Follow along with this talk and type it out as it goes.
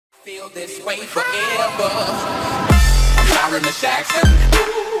Feel this way forever. Lauren the Jackson.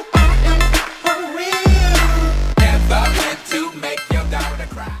 Ooh, I am for real. Never meant to make your daughter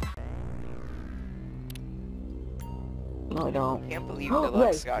cry. No, I don't. I can't believe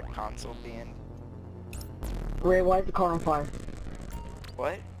Deluxe got console banned. Ray, why is the car on fire?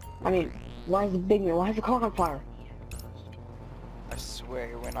 What? I mean, why is the big man? Why is the car on fire? I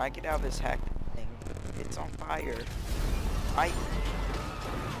swear, when I get out of this hacked thing, it's on fire.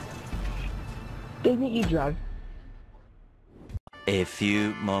 Big man, you drive. A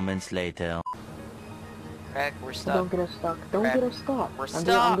few moments later. Crack, we're stuck. Don't get us stuck. Don't Crack, get us stuck. we're I'm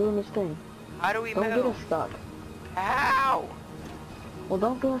stuck. doing this thing. How do we Don't move? get us stuck. How? Well,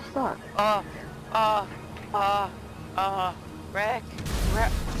 don't get us stuck. Crack.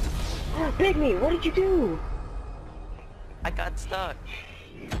 Big me, what did you do? I got stuck.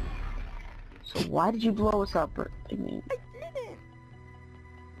 So why did you blow us up, Big me? I didn't.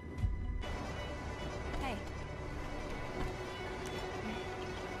 Hey.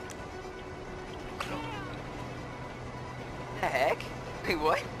 The heck? Wait,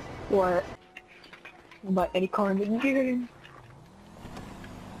 what? What? About any car in the game?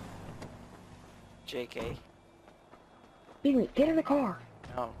 JK. Big me, get in the car.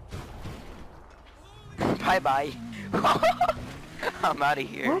 No. Bye bye. I'm out of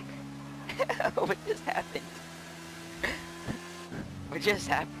here. What? What just happened? What just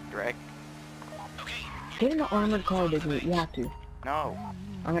happened, Greg? Get in the armored car, Big me. You have to. No.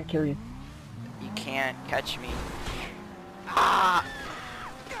 I'm gonna kill you. You can't catch me. Ah!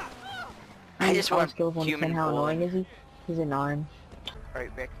 I just want human how annoying bullying. is he? He's a 9.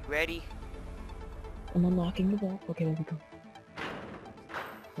 Alright, Rick, you ready? I'm unlocking the vault. Okay, there we go.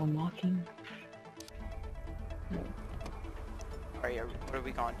 Unlocking. Alright, what are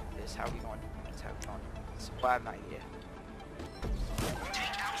we going to this? How are we going to this? How are we going to this? Well, I have an idea.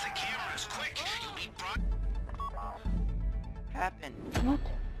 Take out the cameras, quick. You'll be brought. Happened. What?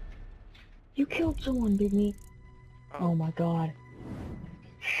 You killed someone, Big me. Oh my god.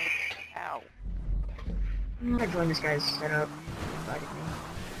 Ow. I'm gonna join this guy's setup. Invited me.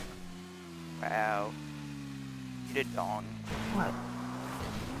 Wow. You did dong. What?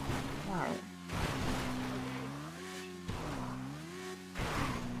 Wow.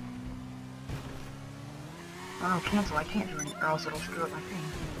 Oh, cancel. I can't join it, or else it'll screw up my thing.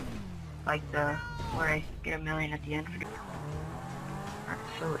 Like the, where I get 1 million at the end. Alright,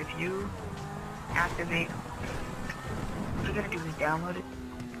 so if you activate, what you gotta do is download it,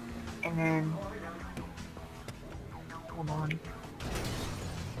 and then, hold on.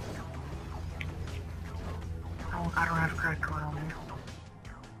 Oh, I don't have a credit card on there.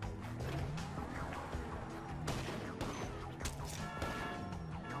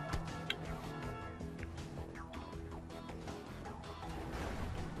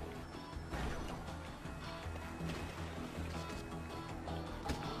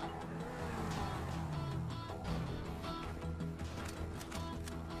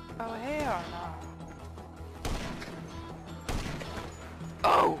 Oh, hell no.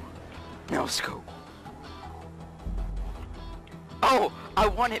 Oh! No scope. Oh! I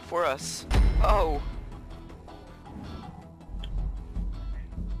won it for us. Oh!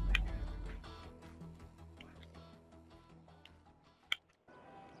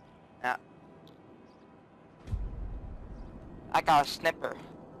 Nah. I got a snipper.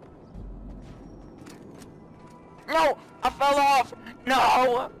 No! I fell off!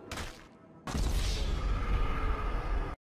 No!